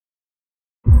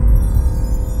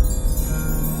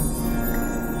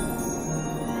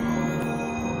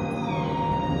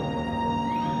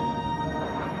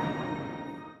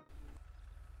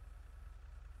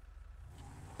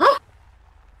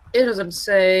It doesn't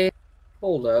say.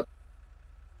 Hold up.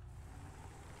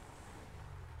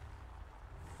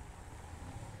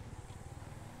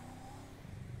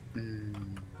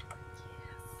 Hmm.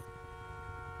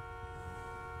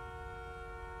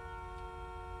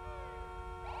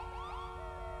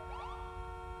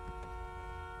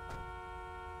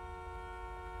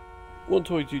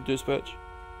 122 dispatch.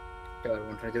 God,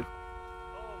 122.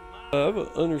 I have an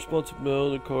unresponsive male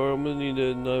in the car. I'm gonna need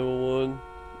a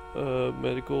 911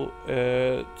 medical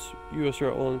at US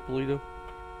Route 1 Polito.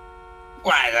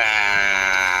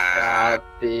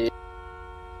 Copy.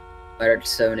 Alert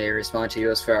 70, respond to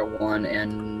US Route 1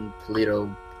 and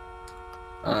Polito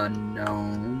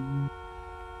unknown.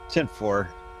 10-4,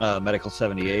 medical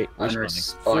 78, responding.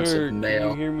 Unresponsive Sir, can male.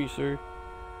 you hear me, sir?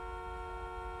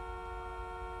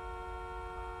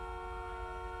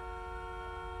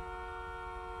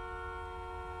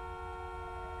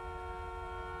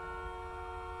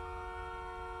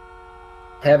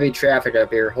 Heavy traffic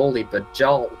up here. Holy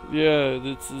bajal. Yeah,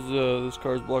 this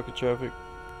car's blocking traffic.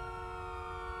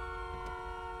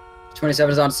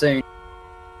 27 is on scene.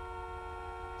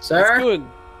 Sir? That's good.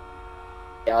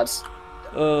 Yeah, let's.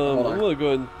 I'm gonna go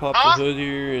ahead and pop the hood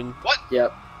here and. What?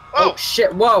 Yep. Whoa. Oh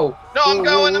shit! Whoa! No, I'm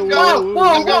going.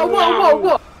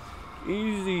 Whoa!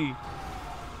 Easy.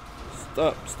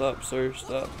 Stop, sir.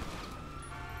 Stop.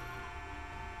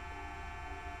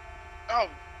 Oh.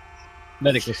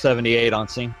 Medical 78 on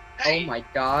scene. Hey. Oh my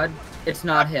god! It's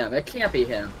not him. It can't be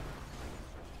him.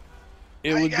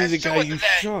 It How you would be guys the guy doing you today?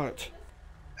 shot.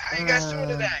 How you guys doing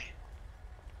today?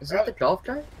 Is that the golf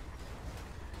guy?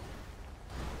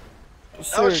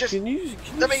 Sir, it's just- can you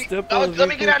Let me. step Oh, on the let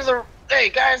me get vehicle? out of the. Hey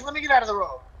guys, let me get out of the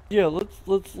road. Yeah,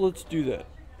 let's do that.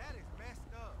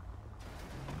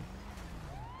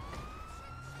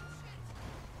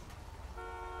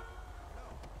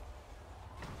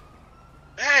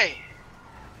 Hey.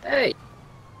 Hey!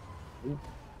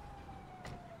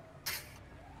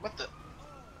 What the?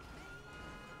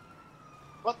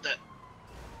 What the?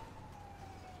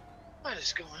 What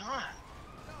is going on?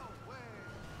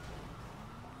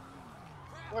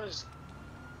 What is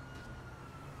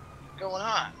going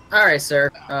on? All right, sir.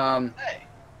 Hey.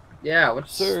 Yeah.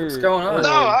 What's Sir, going on?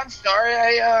 No, I'm sorry.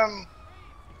 I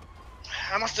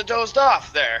must have dozed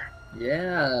off there.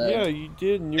 Yeah. Yeah, you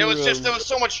did. And It was just there was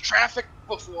so much traffic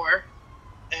before,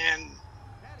 and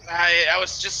I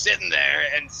was just sitting there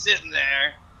and sitting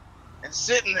there and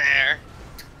sitting there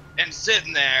and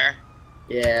sitting there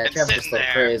Yeah. and Traffic's sitting so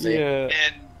there. crazy. Yeah,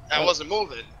 and I wasn't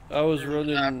moving. I was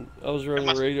running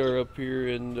must- radar up here,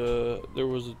 and there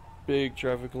was a big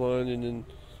traffic line, and then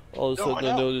all of a No, I sudden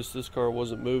I know. noticed this car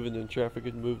wasn't moving, and traffic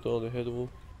had moved on ahead of him.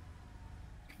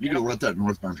 You can let that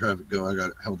northbound traffic go. I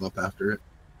got held up after it.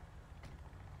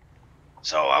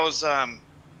 So I was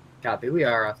Copy. We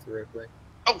are off the road quick.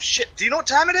 oh shit, do you know what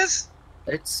time it is?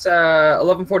 It's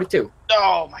 11:42.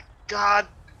 Oh my god.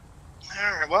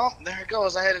 Alright, well, there it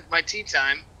goes. I had my tea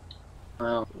time.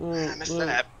 Wow. I missed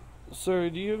that. Sir,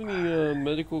 do you have any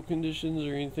medical conditions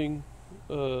or anything?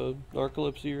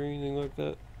 Narcolepsy or anything like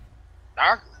that?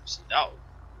 Narcolepsy? No.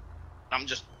 I'm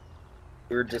just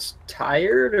You're just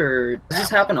tired, or does this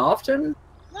happen often?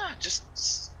 just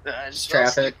Traffic. I just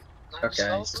fell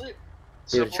Okay. asleep.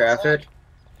 Due to Simple as traffic.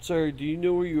 Sir, do you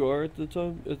know where you are at this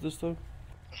time? that.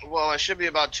 Well, I should be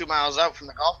about 2 miles out from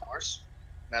the golf course.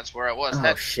 That's where I was.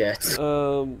 Oh shit.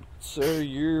 Sir,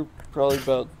 you're probably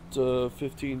about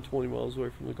 15, 20 miles away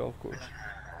from the golf course.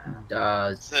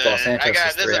 Los I Santos got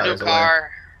is there's 3 a new hours away.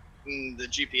 car. The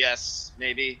GPS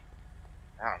maybe.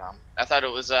 I don't know. I thought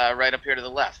it was right up here to the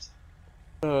left.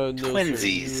 No,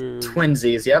 Twinsies. sir, you're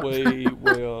Twinsies. Yep.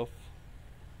 way off.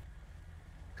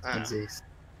 Twinsies.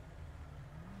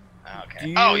 Okay.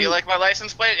 Do Oh, you- you like my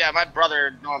license plate? Yeah, my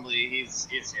brother normally he's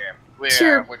here. What's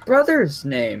your We're brother's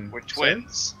name? we're sir?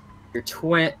 twins. Your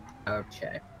twin.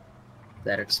 Okay.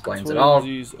 That explains it. I'll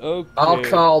Okay.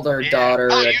 call their Yeah. daughter.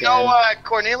 Oh, you again. know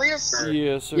Cornelius?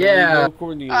 Yeah, sir. Yeah. We know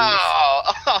Cornelius.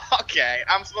 Oh, okay.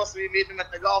 I'm supposed to be meeting him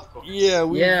at the golf course. Yeah,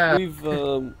 Yeah. we've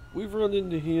run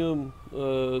into him.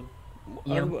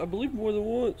 I believe more than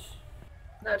once.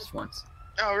 No, just once.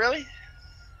 Oh, really?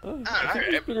 I think he's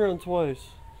alright. been around twice.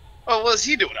 Oh, what was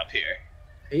he doing up here?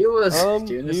 He was Um,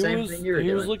 doing the he same was thing you were he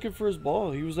doing. was looking for his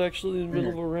ball. He was actually in the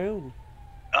middle of a round.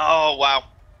 Oh, wow.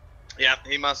 Yeah,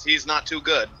 he's not too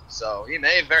good. So he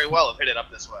may very well have hit it up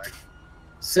this way.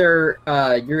 Sir,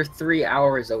 you're 3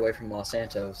 hours away from Los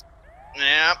Santos.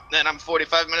 Yeah, then I'm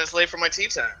 45 minutes late for my tea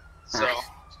time. So,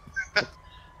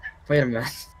 Wait a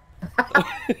minute.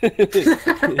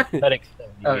 Medic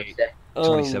Oh, 78, shit.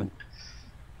 27.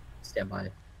 Stand by.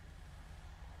 You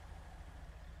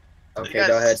Okay, guys-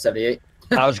 go ahead, 78.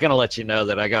 I was gonna let you know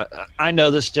that I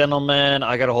know this gentleman.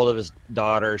 I got a hold of his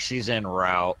daughter. She's en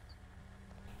route.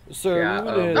 Sir, Yeah, we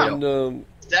went ahead and called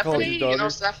Stephanie, your you daughter. know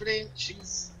Stephanie,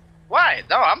 she's... Why?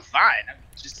 No, I'm fine.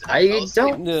 I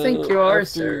don't No, think you are, after,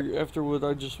 sir. After what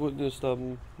I just witnessed,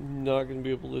 I'm not going to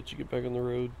be able to let you get back on the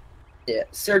road. Yeah,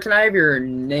 sir. Can I have your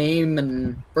name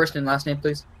and first and last name,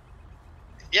 please?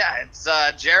 Yeah, it's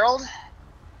Gerald.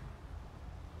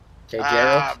 Okay,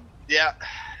 Gerald. Yeah.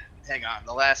 Hang on.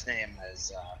 The last name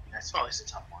is that's always a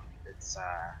tough one. It's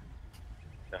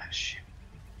shit.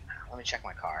 Let me check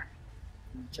my car.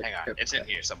 Hang on. It's in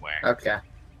here somewhere. Okay.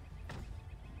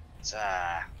 It's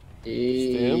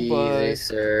Stand by. Easy,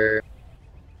 sir.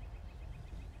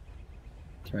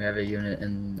 Can we have a unit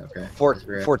in? Okay.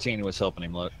 14 was helping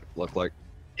him look like.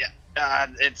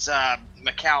 it's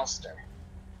McAllister.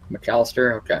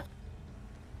 McAllister. Okay.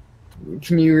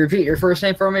 Can you repeat your first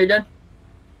name for me again?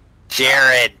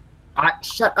 Jared.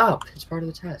 Shut up. It's part of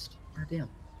the test. God damn.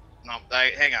 No,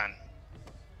 hang on.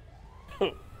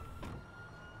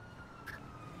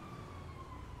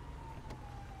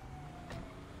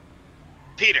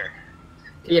 Peter.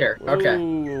 Peter. Okay.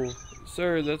 Whoa.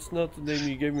 Sir, that's not the name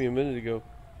you gave me a minute ago.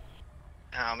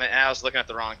 Oh man, I was looking at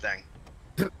the wrong thing.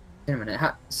 Wait a minute.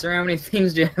 Sir, how many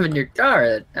things do you have in your car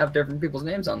that have different people's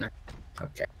names on there?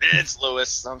 Okay. It's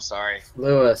Lewis. I'm sorry.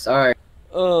 Lewis. All right.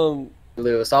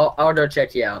 Lewis, I'll go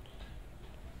check you out.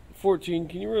 14,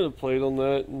 can you run a plate on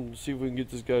that and see if we can get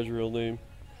this guy's real name?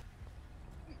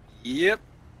 Yep.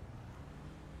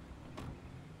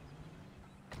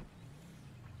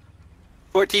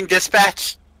 "14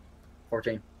 dispatch.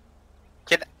 14.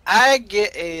 Can I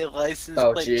get a license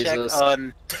Oh, plate Jesus. check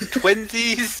on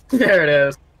Twinsies?" There it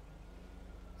is.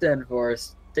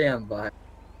 10-4. Stand by.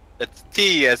 That's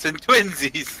T as in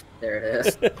Twinsies. There it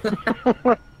is.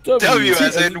 W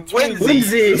as in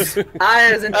Winsies. I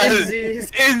as in Enzies.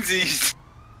 Enzies.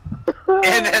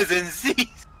 N as in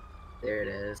Z's. There it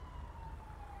is.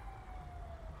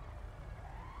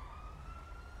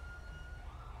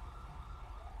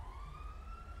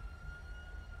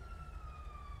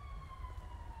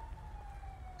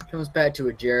 Comes back to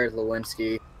a Jared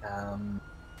Lewinsky.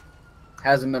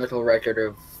 Has a medical record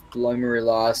of memory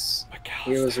loss.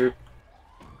 He was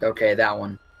okay, that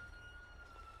one.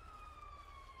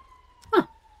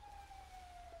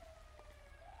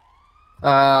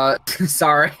 Huh.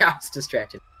 Sorry, I was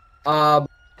distracted.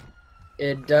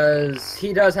 He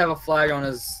does have a flag on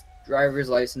his driver's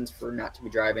license for not to be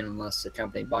driving unless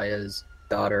accompanied by his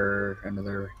daughter or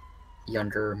another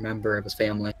younger member of his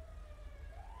family.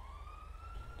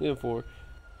 10-4.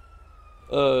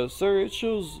 Sir, it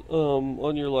shows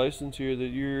on your license here that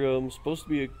you're supposed to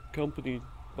be accompanied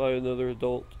by another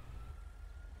adult.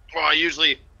 Well,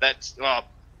 usually that's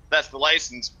the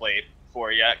license plate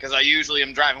for you, because I usually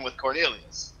am driving with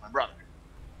Cornelius, my brother.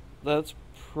 That's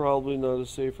probably not a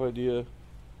safe idea.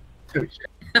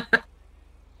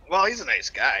 Well, he's a nice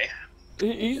guy.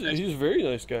 He's a very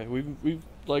nice guy. We've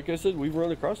like I said, we've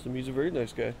run across him. He's a very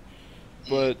nice guy.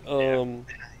 But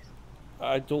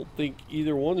I don't think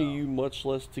either one of you, much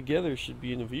less together, should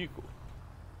be in a vehicle.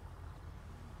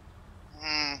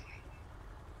 Alright,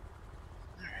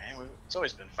 it's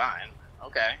always been fine.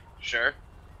 Okay, sure.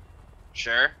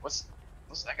 What's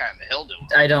that guy in the hill doing?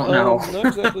 I don't know. Not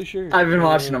exactly sure. I've been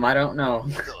watching him. I don't know.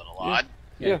 It's a little odd.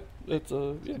 Yeah, it's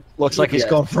yeah. Looks like he's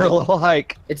UPS. going for a little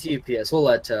hike. It's UPS. We'll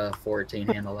let 14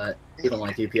 handle that. You don't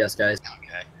like UPS guys.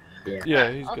 Okay. Yeah,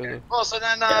 he's Okay. gonna. Well, so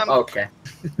then, Yeah, okay.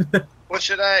 what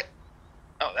should I?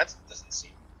 Oh, that doesn't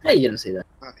seem. Hey, you didn't see that.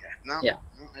 Okay. No. Yeah.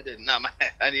 No, I didn't. No,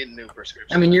 I need a new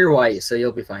prescription. I mean, you're white, so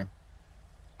you'll be fine.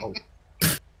 Wow.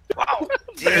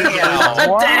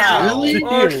 Damn. Damn! Really?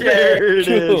 Okay. There it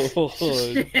is.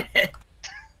 Okay.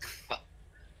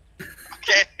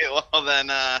 Well then,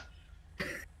 well,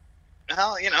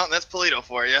 that's Polito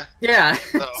for you. Yeah.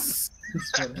 So,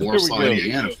 Warsaw, go.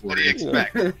 Indiana for what do you you.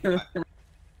 expect?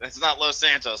 It's not Los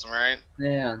Santos, right?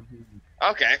 Yeah.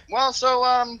 Okay. Well, so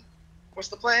what's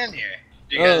the plan here?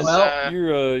 You guys, well,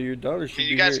 your daughter should you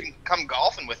be guys here. can come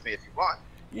golfing with me if you want.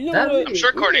 You know That'd what? I'm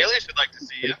sure Yeah. Cornelius would like to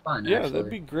see you. Pretty fun, Yeah, actually. that'd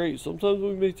be great. Sometimes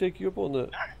we may take you up on that.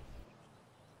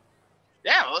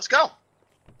 Yeah, well, let's go.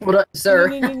 What up, sir?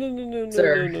 No,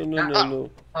 Sir. no. Okay. Not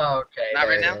there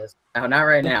right it now? is. No, not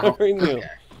right now. Not right now. Okay.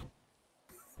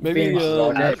 Maybe Phoenix is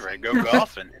all day. I'd ready to go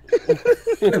golfing.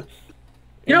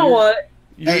 You know what?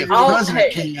 Hey, if the I'll-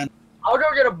 president hey. can, I'll go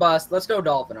get a bus. Let's go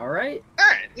dolphin, all right? All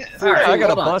right. Yeah. All right, I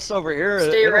got a hold on. bus over here.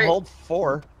 Stay It'll right- hold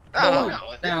 4. Oh,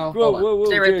 no. Now, Whoa, hold on. whoa,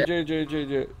 Stay right Jay, there.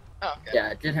 Jay. Oh, okay.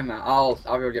 Yeah, get him out. I'll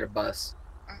go get a bus.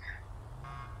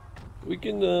 We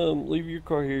can leave your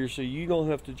car here so you don't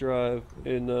have to drive,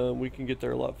 and we can get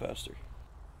there a lot faster.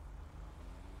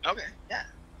 Okay, yeah.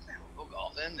 We'll go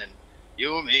golfing, and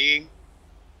you, me,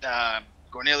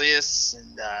 Cornelius,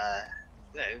 and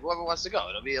whoever wants to go.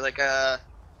 It'll be like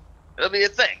it'll be a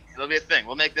thing. It'll be a thing.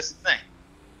 We'll make this a thing.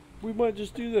 We might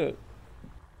just do that.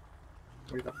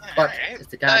 Where the fuck Alright. is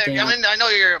the goddamn... I mean, I know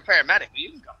you're a paramedic, but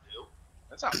you can come too.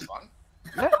 That sounds fun.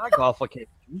 Yeah, I golf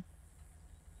occasionally.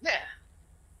 Yeah.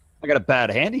 I got a bad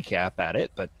handicap at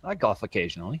it, but I golf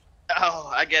occasionally.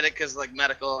 Oh, I get it, because like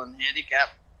medical and handicap.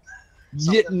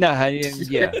 Yeah, nah,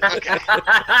 yeah. Okay.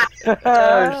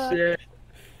 Oh, shit.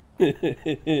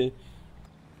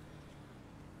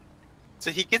 So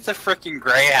he gets a freaking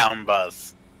Greyhound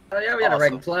bus. Oh, yeah, we had a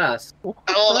Awesome. right class. Well,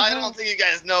 I don't think you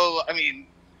guys know. I mean,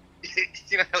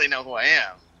 you don't really know who I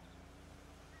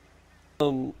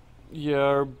am. Yeah,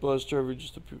 our bus driver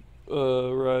just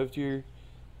arrived here.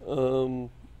 We're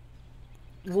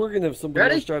gonna have somebody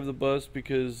Ready? else drive the bus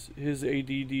because his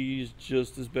ADD is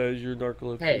just as bad as your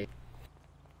narcolepsy. Hey.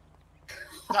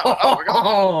 Oh, we're going.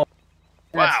 Oh,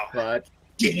 Wow. that's fucked.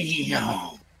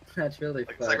 Damn. That's really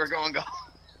It's fucked. like we're going golf.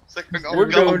 It's like we're going We're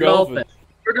golf. going golfing.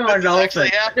 We're going This is golfing. actually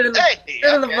happening.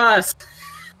 Get in the Okay. bus.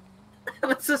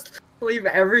 Let's just leave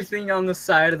everything on the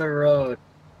side of the road.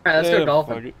 Alright, let's go Fuck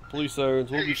golfing. it. Police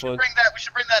sirens, we'll Hey, be you should fine. bring that. We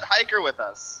should bring that hiker with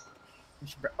us.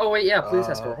 Oh, wait, yeah, police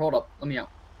escort. Hold up. Let me out.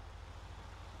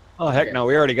 Oh, heck no,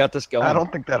 we already got this going. I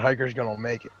don't think that hiker's gonna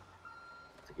make it.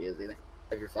 Take it easy.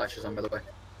 Have your flashes on, by the way.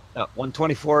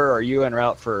 124, are you en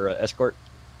route for escort?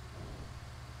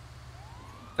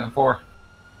 10-4.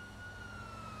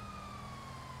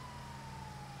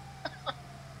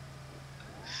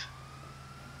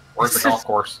 Where's the golf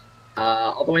course?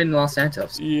 All the way in Los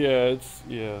Santos. Yeah,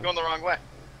 Going the wrong way.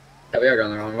 Yeah, we are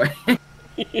going the wrong way.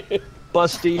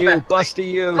 Bust to you, bust to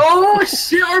you. Oh,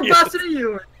 shit, we're busting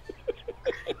you!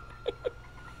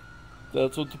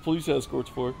 That's what the police escort's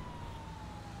for.